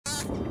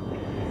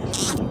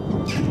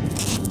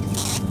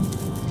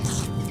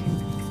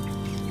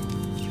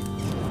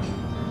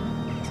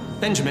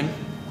Benjamin,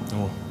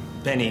 or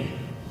Benny,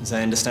 as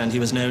I understand he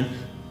was known,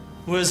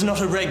 was not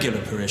a regular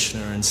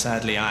parishioner, and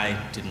sadly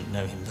I didn't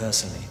know him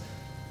personally.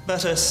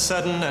 But a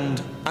sudden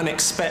and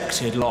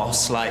unexpected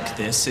loss like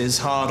this is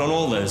hard on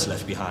all those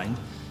left behind.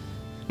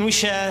 And we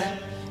share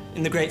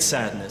in the great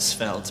sadness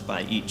felt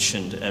by each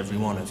and every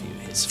one of you,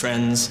 his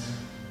friends,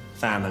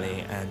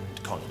 family, and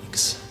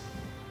colleagues.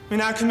 We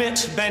now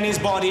commit Benny's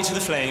body to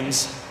the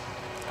flames,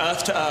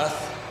 earth to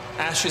earth,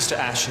 ashes to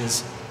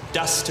ashes,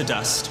 dust to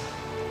dust,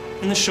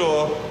 in the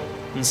sure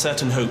and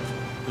certain hope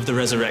of the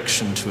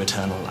resurrection to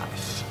eternal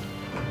life.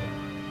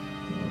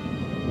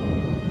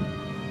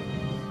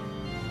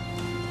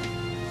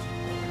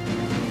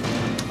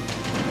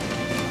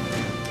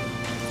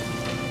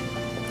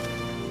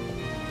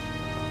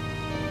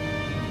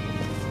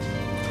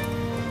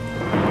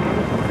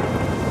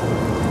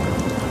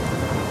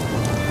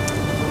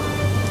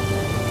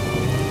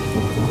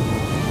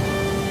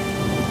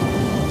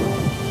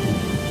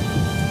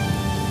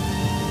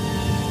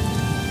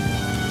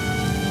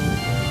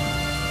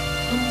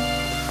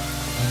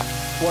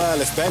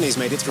 Well, if Benny's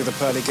made it through the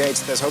pearly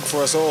gates, there's hope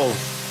for us all.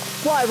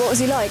 Why? What was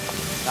he like?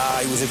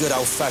 He was a good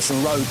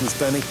old-fashioned rogue, was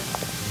Benny.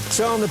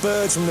 Charmed the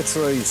birds from the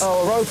trees.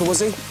 Oh, a roper, was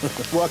he?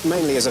 Worked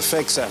mainly as a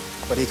fixer,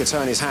 but he could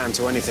turn his hand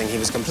to anything. He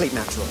was complete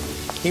natural.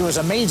 He was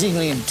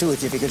amazingly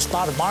intuitive. He could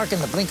spot a mark in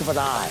the blink of an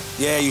eye.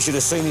 Yeah, you should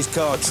have seen his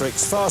card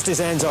tricks.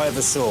 Fastest hands I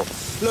ever saw.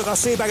 Look, I'll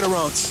see you back at the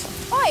ranch.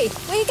 Oi,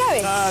 where you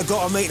going?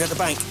 Got a meeting at the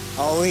bank.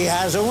 Oh, he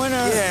has a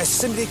winner. Yeah,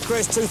 Syndicate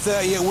Crest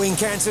 2:30 at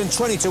Wincanton,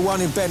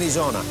 20-1 in Benny's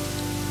honour.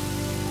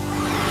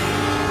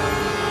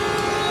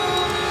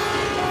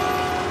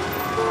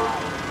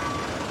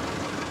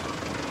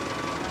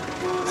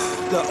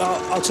 Look,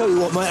 I'll tell you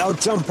what, mate, I'll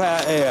jump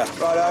out here.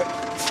 Righto.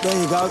 There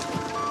you go.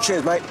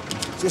 Cheers, mate.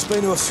 Just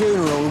been to a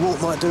funeral, the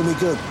walk might do me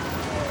good.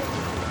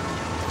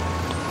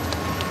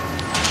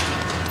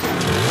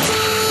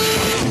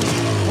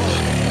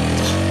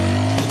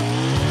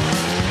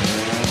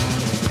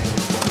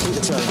 Keep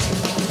the change.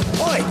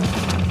 Oi!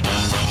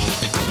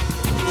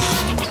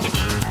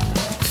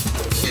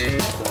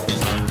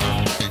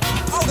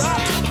 Hold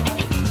up!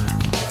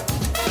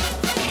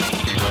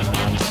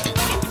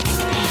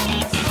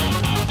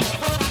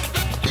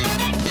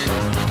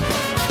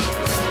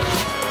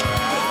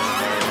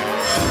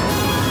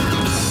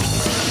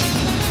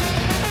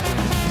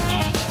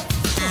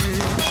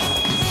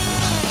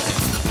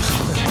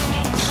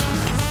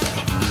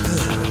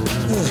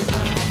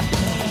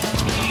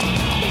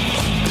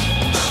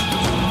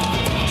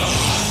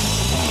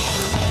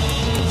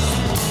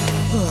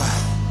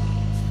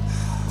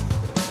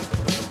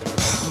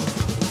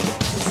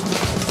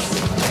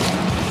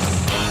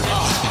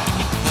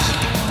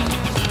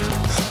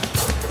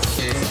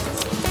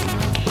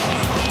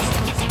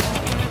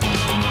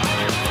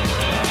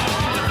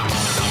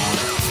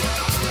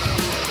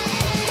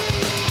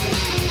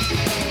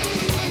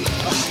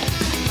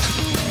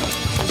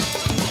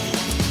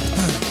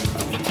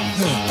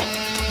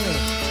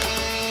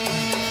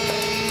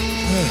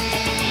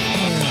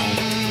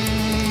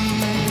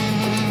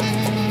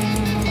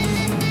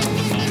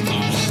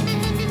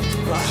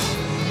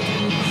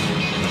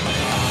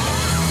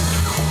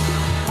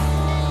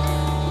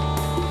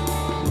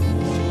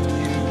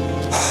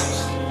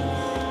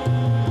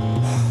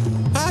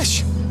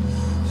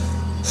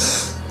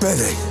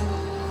 Benny,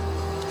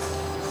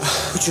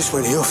 we just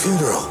went to your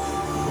funeral.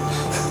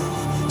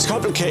 It's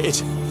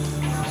complicated.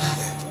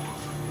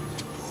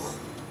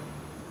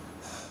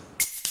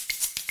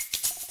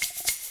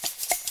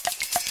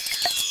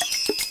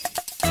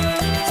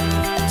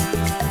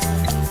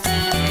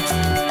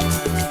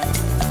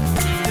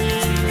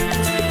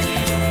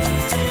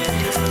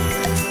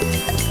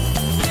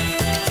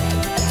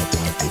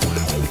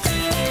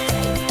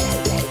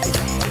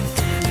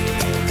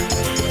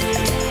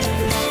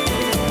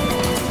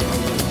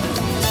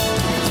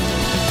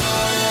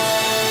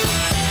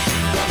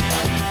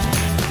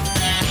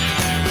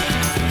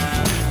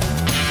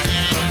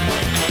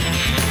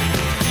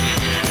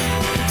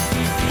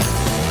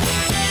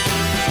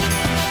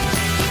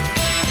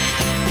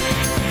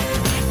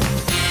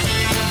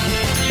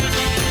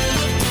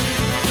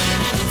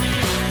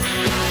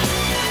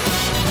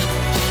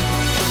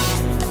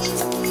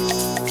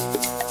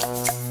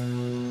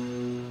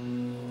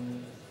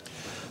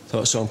 Thought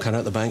I saw him cut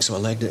out the bank, so I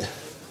legged it.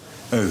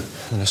 Who?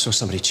 And I saw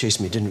somebody chase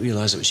me. Didn't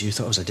realise it was you.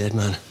 Thought I was a dead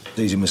man.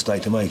 Easy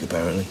mistake to make,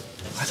 apparently.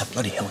 Why the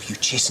bloody hell are you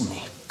chasing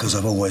me? Because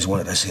I've always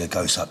wanted to see a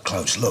ghost up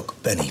close.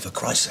 Look, Benny, for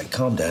Christ's sake,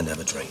 calm down and have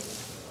a drink.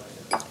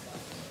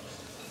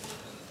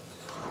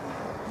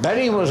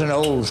 Benny was an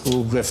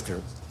old-school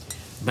grifter.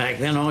 Back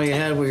then, all you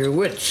had were your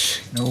wits.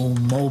 No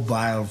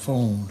mobile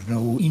phones,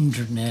 no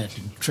internet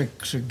and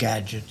tricks or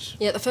gadgets.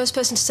 Yeah, the first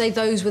person to say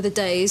those were the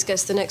days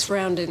gets the next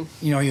round in.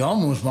 You know, you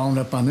almost wound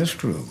up on this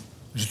crew.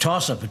 It was a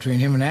toss-up between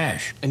him and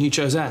Ash. And you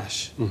chose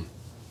Ash? Oh,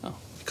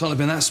 you can't have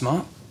been that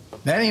smart.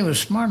 Benny was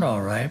smart,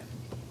 all right.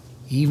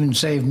 He even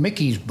saved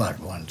Mickey's butt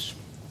once.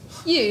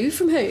 You?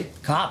 From who?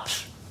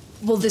 Cops.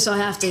 Well, this I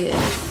have to hear.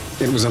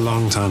 It was a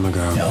long time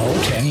ago. No,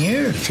 10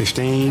 years.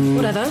 15.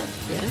 Whatever.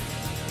 Yeah.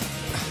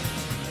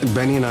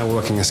 Benny and I were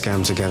working a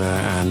scam together,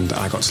 and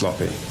I got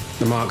sloppy.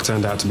 The mark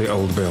turned out to be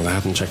Old Bill. I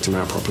hadn't checked him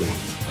out properly.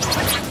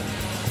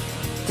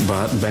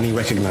 But Benny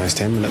recognized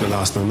him, and at the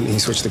last moment, he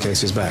switched the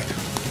cases back.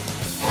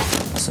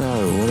 So,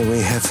 what do we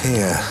have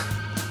here?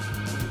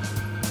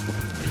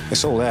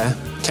 It's all there.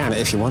 Can it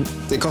if you want.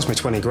 It cost me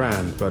 20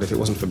 grand, but if it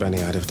wasn't for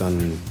Benny, I'd have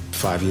done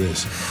 5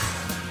 years.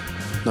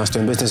 Nice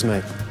doing business,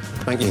 mate.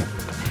 Thank you.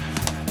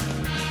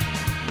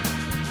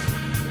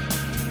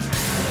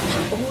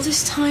 All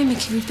this time,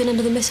 Mickey, we've been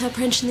under the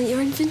misapprehension that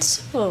you're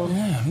invincible.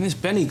 Yeah, I mean, this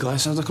Benny guy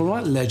sounds like a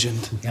right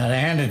legend. Gotta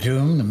hand it to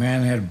him, the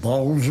man had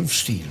balls of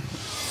steel.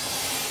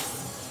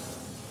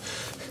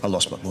 I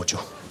lost my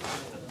mojo.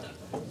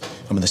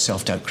 I mean, the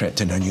self-doubt crept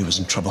in. I knew I was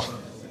in trouble.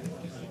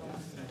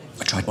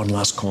 I tried one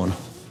last con.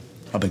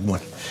 A big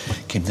one.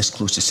 Came this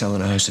close to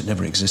selling a house that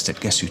never existed.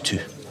 Guess who to?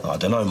 I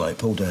don't know, mate.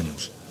 Paul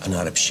Daniels. An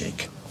Arab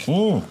sheikh.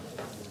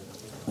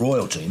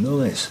 Royalty,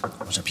 nice.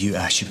 It was a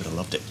beaut. She would have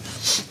loved it.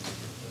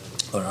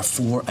 There are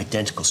 4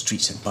 identical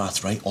streets in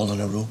Bath, right? All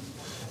in a row.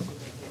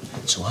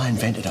 So I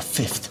invented a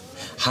 5th.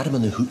 Had him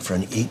on the hook for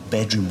an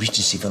 8-bedroom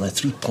Regency villa,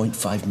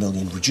 3.5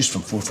 million, reduced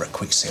from 4 for a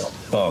quick sale.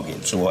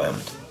 Bargain. So what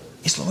happened?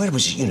 His lawyer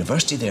was at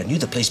university there, knew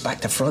the place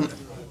back to front.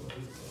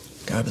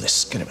 Guy with the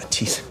skin of my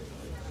teeth.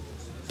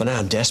 But now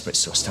I'm desperate,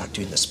 so I start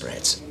doing the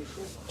spreads.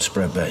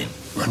 Spread betting.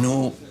 I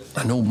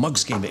know,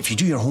 mug's game, but if you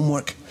do your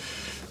homework...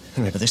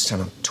 Anyway, by this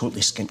time I'm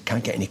totally skint,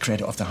 can't get any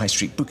credit off the high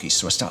street bookies,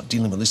 so I start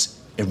dealing with this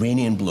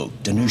Iranian bloke,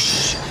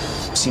 Danush.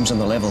 Seems on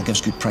the level,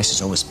 gives good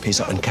prices, always pays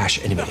up in cash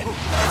anyway.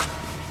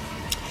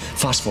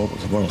 Fast forward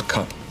to the World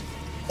Cup.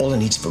 All I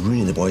need is for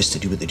Rooney and the boys to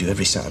do what they do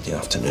every Saturday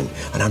afternoon,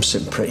 and I'm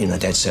sitting pretty in a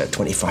dead set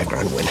 25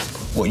 grand win.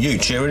 What, you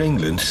cheering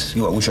England?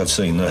 I wish I'd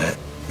seen that.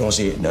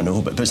 Nauseating, I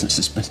know, but business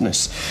is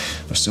business.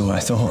 Or so I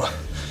thought.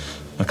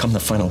 I come the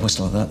final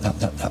whistle of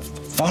that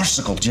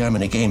farcical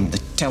Germany game. The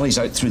telly's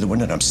out through the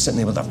window and I'm sitting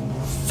there with a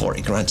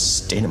 40 grand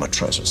stain in my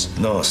trousers.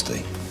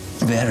 Nasty.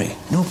 Very.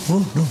 No.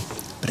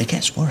 But it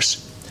gets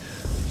worse.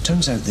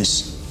 Turns out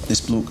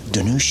this bloke,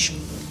 Danush,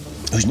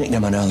 whose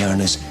nickname I now learn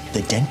is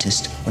the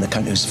dentist on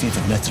account of his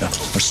favourite method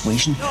of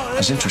persuasion,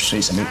 has interest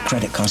rates that make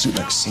credit cards look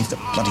like save the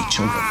bloody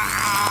children.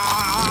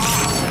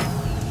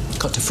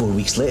 Cut to 4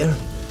 weeks later,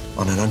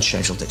 on an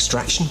unscheduled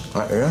extraction,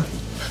 a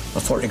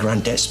 40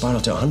 grand debt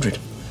spiral to 100.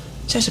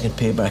 Says I can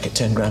pay it back at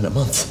 10 grand a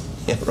month.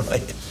 Yeah,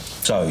 right.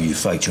 So you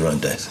faked your own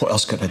death? What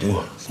else could I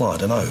do? Well, I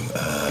don't know.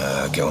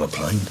 Get on a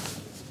plane?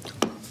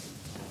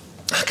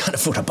 I can't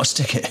afford a bus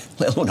ticket,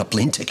 let alone a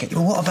plane ticket.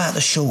 Well, what about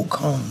the short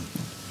con?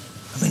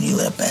 I mean, you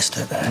were the best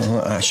at that.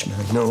 No, Ash,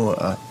 man, no.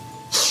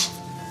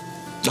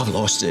 I've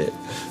lost it.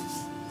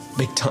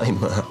 Big time.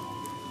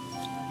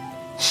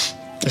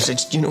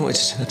 It's, you know, I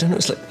don't know,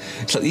 it's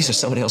like these are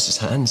somebody else's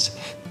hands.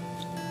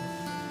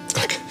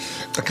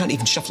 I can't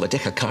even shuffle a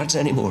deck of cards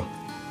anymore,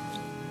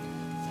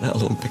 let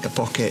alone pick a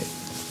pocket.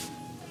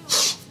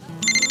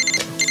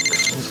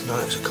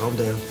 Right, so calm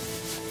down.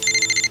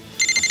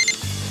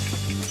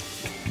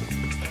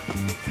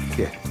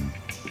 Yeah.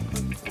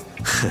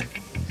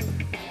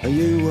 Are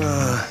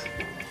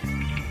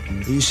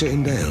you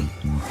sitting down?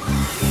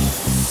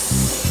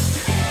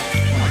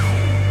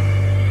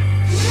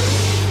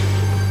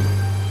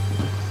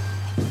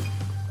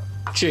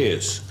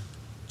 Cheers.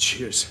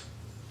 Cheers.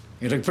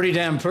 You look pretty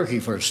damn perky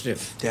for a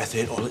stiff. Death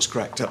ain't all it's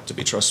cracked up to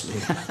be, trust me.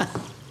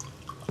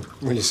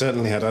 Well, you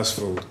certainly had us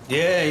fooled.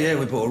 Yeah,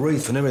 we bought a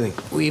wreath and everything.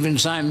 We even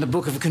signed the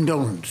Book of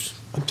Condolence.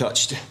 I'm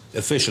touched.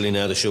 Officially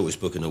now the shortest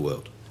book in the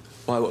world.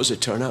 Why, what was it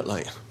turn out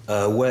like?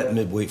 A wet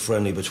midweek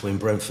friendly between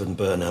Brentford and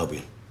Burton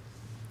Albion.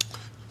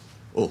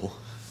 Oh.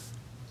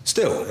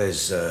 Still,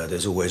 there's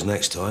always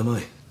next time,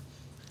 eh?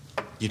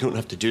 You don't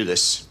have to do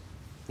this.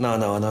 No, I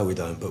know we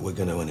don't, but we're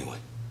going to anyway.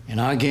 In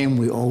our game,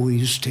 we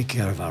always take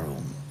care of our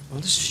own. Well,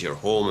 this is your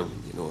home, and,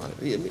 you know,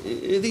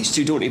 these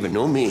two don't even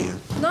know me.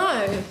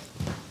 No.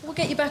 We'll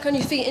get you back on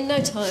your feet in no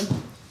time.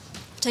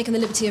 I've taken the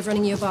liberty of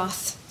running you a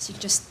bath, so you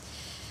can just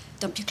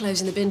dump your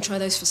clothes in the bin, try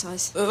those for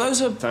size.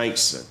 Those are...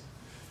 Thanks.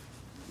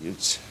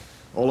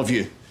 All of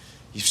you.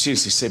 You've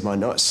seriously saved my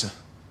nuts.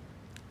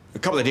 A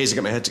couple of days to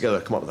get my head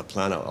together, come up with a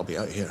plan, I'll be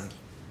out here.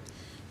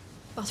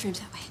 Bathroom's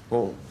that way.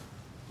 Oh,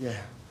 yeah.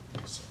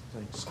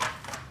 Thanks.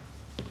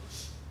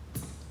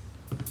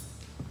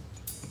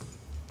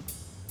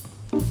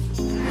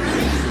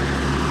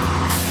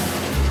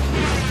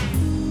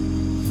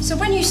 So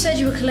when you said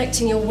you were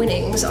collecting your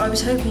winnings, I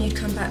was hoping you'd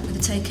come back with a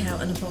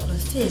takeout and a bottle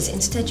of fizz.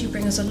 Instead, you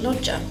bring us a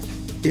lodger.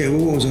 Yeah,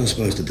 well, what was I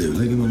supposed to do?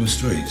 Leave him on the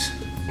streets?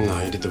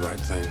 No, you did the right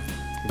thing.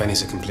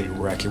 Benny's a complete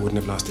wreck. He wouldn't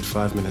have lasted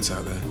 5 minutes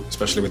out there,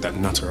 especially with that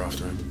nutter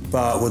after him.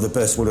 But with the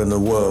best will in the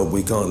world,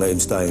 we can't let him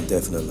stay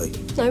indefinitely.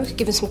 No, we could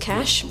give him some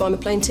cash, buy him a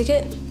plane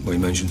ticket. Well, you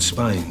mentioned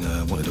Spain.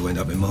 Wanted to end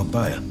up in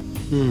Marbella.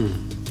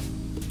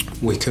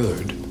 We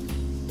could.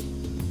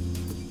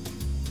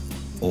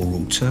 Or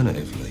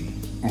alternatively...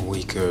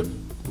 We could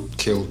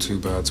kill 2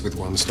 birds with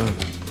 1 stone.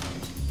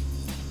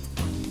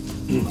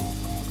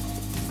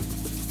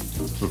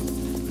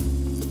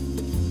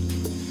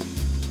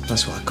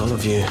 That's what I call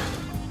of you.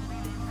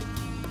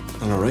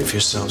 And all right for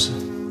yourselves.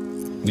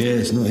 Yeah,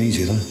 it's not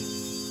easy, though.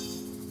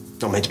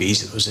 Not meant to be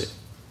easy, was it?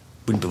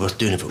 Wouldn't be worth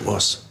doing if it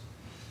was.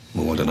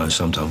 Well, I don't know.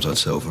 Sometimes I'd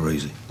settle for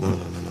easy. No.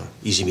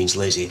 Easy means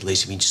lazy.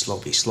 Lazy means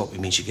sloppy. Sloppy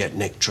means you get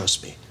nicked,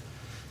 trust me.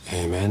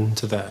 Amen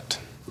to that.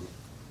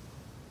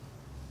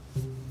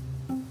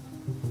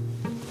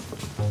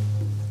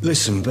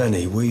 Listen,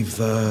 Benny, we've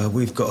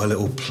got a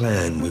little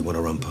plan we want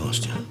to run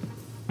past you.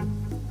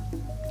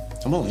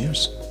 I'm all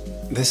ears.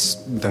 This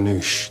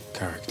Danush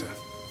character,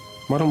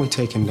 why don't we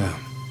take him down?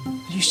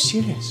 Are you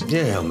serious?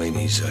 Yeah, I mean,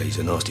 he's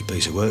a nasty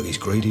piece of work. He's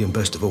greedy, and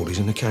best of all, he's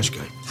in the cash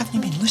game. Haven't you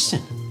been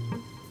listening?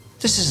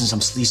 This isn't some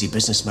sleazy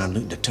businessman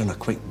looking to turn a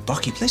quick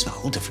buck. He plays by a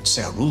whole different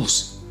set of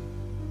rules.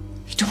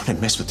 You don't want to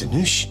mess with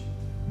Danush.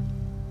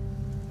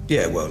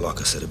 Yeah, well, like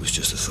I said, it was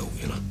just a thought,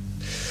 you know.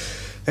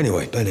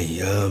 Anyway,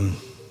 Benny,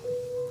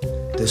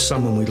 there's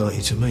someone we'd like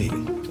you to meet.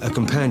 A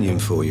companion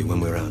for you when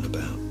we're out and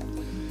about.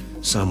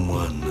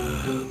 Someone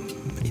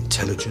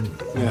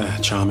intelligent. Yeah,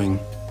 charming.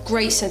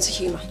 Great sense of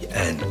humour.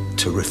 And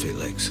terrific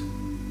legs.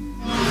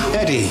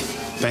 Eddie.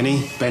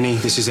 Benny,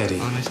 this is Eddie.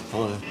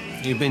 Hello.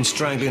 You've been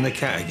strangling the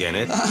cat again,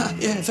 Ed?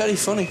 Yeah, very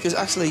funny, because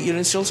actually you're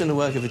insulting the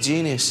work of a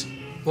genius.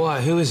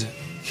 Why? Who is it?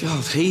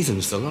 God,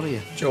 heathens, the lot of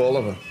you. Joe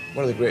Oliver,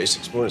 one of the greatest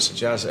exponents of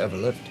jazz that ever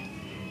lived.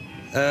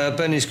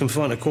 Benny's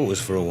confined to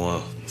quarters for a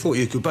while. Thought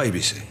you could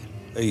babysit.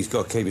 He's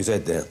got to keep his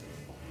head down.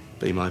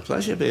 Be my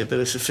pleasure. Be a bit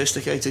of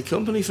sophisticated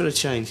company for a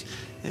change.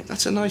 Yeah,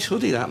 that's a nice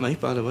hoodie, that, mate,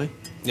 by the way.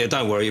 Yeah,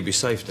 don't worry, you'll be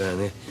safe down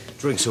there.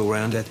 Drinks all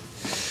round, Ed.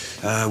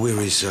 We're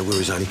his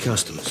only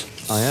customers.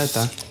 I heard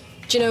that.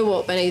 Do you know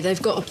what, Benny?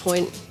 They've got a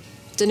point.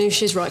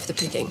 Danush is right for the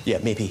picking. Yeah,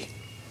 maybe.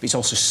 But he's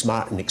also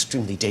smart and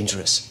extremely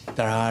dangerous.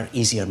 There are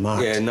easier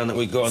marks. Yeah, none that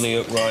we've got on the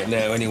hook right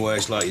now. Anyway,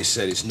 it's like you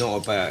said, it's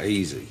not about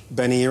easy.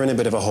 Benny, you're in a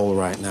bit of a hole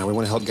right now. We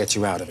want to help get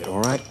you out of it,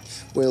 all right?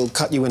 We'll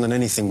cut you in on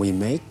anything we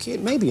make.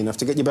 It may be enough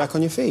to get you back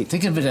on your feet.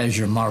 Think of it as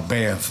your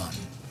Marbella fund.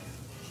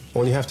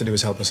 All you have to do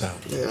is help us out.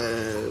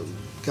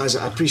 Guys,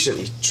 I appreciate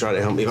you trying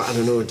to help me, but I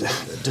don't know.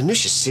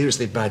 Danush is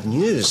seriously bad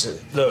news.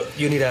 Look,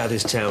 you need out of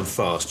this town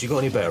fast. You got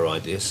any better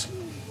ideas?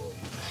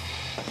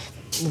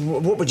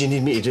 What would you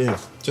need me to do?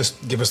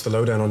 Just give us the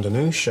lowdown on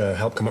Danush,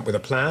 help come up with a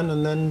plan,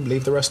 and then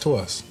leave the rest to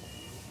us.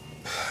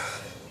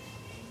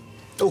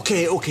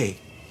 Okay.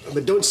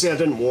 But don't say I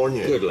didn't warn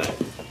you. Good lad.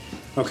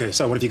 Okay,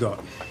 so what have you got?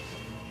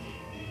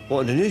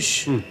 What,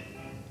 Danush?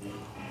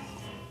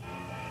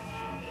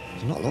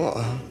 There's not a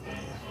lot,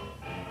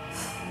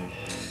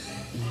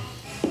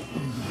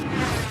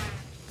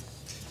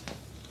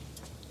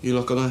 You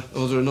lot gonna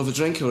order another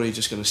drink, or are you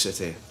just gonna sit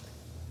here?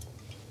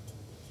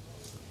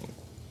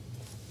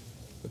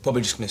 We're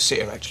probably just going to sit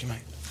here, actually,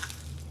 mate.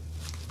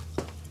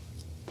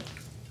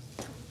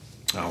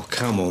 Oh,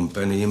 come on,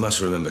 Benny. You must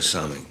remember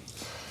something.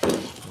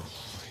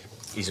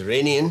 He's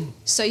Iranian.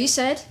 So you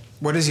said?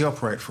 Where does he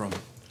operate from?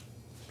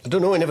 I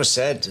don't know, he never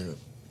said.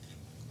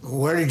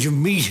 Where did you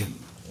meet him?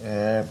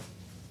 At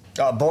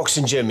a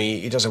boxing gym.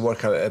 He does a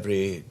workout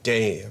every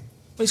day. Well,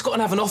 he's got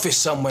to have an office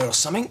somewhere or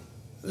something.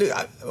 Look,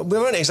 we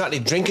weren't exactly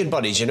drinking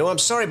buddies, you know. I'm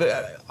sorry,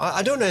 but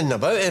I don't know anything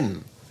about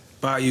him.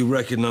 But you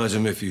recognise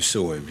him if you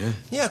saw him, yeah?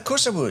 Yeah, of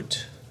course I would.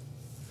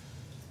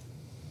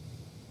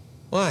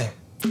 Why?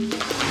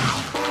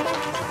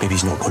 Maybe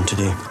he's not one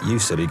today. You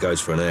said he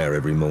goes for an hour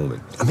every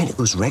morning. I mean, it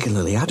goes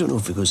regularly. I don't know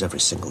if he goes every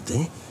single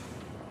day.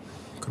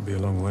 Could be a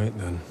long wait,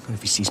 then. And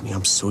if he sees me,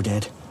 I'm so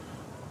dead.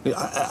 Look,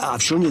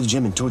 I've shown you the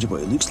gym and told you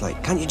what it looks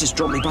like. Can't you just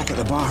drop me back at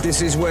the bar?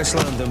 This is West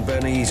London,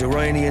 Benny. He's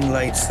Iranian,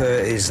 late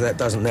 30s. That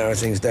doesn't narrow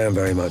things down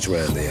very much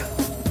round here.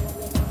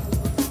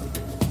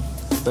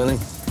 Benny?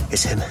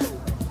 It's him.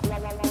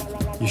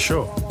 You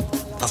sure?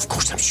 Of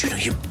course I'm sure.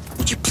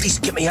 Would you please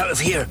get me out of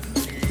here?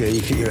 Yeah,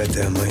 you keep your head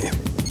down, mate.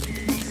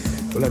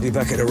 We'll have you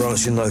back at the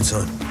ranch in no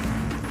time.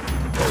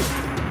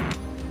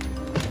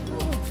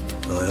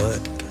 Aye.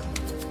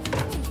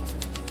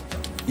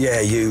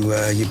 Yeah,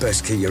 you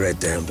best keep your head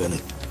down,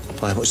 Benny.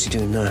 Why, what's he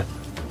doing now?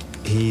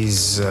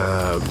 He's,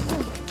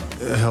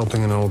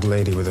 helping an old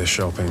lady with her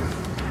shopping.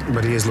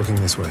 But he is looking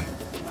this way.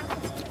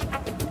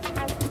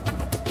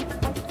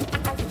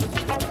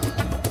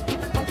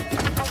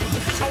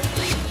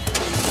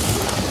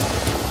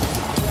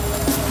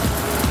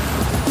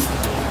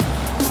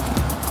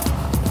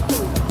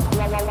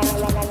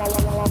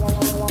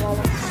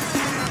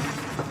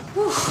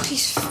 Ooh,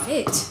 he's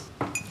fit.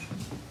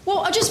 Well,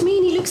 I just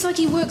mean he looks like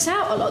he works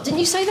out a lot. Didn't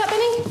you say that,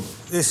 Benny?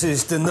 This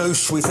is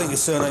Danush. We think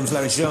his surname's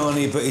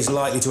Larijani, but he's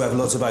likely to have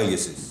lots of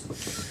aliases.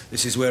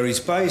 This is where he's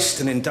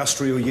based, an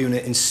industrial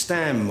unit in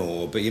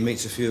Stanmore, but he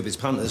meets a few of his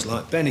punters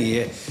like Benny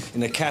here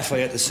in a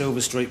cafe at the Silver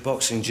Street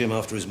boxing gym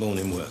after his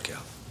morning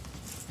workout.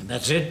 And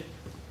that's it?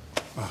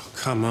 Oh,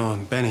 come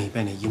on, Benny,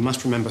 you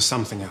must remember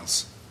something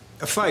else.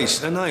 A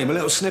face, a name, a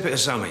little snippet of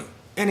something.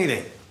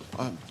 Anything.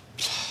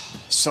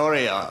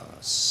 Sorry,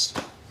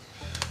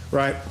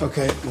 Right,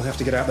 okay, we'll have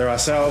to get out there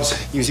ourselves.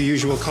 Use your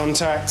usual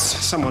contacts.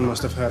 Someone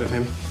must have heard of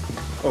him.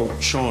 Oh,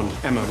 Sean,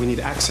 Emma, we need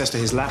access to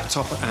his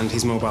laptop and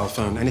his mobile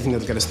phone. Anything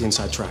that'll get us the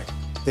inside track.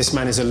 This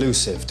man is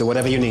elusive. Do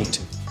whatever you need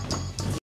to.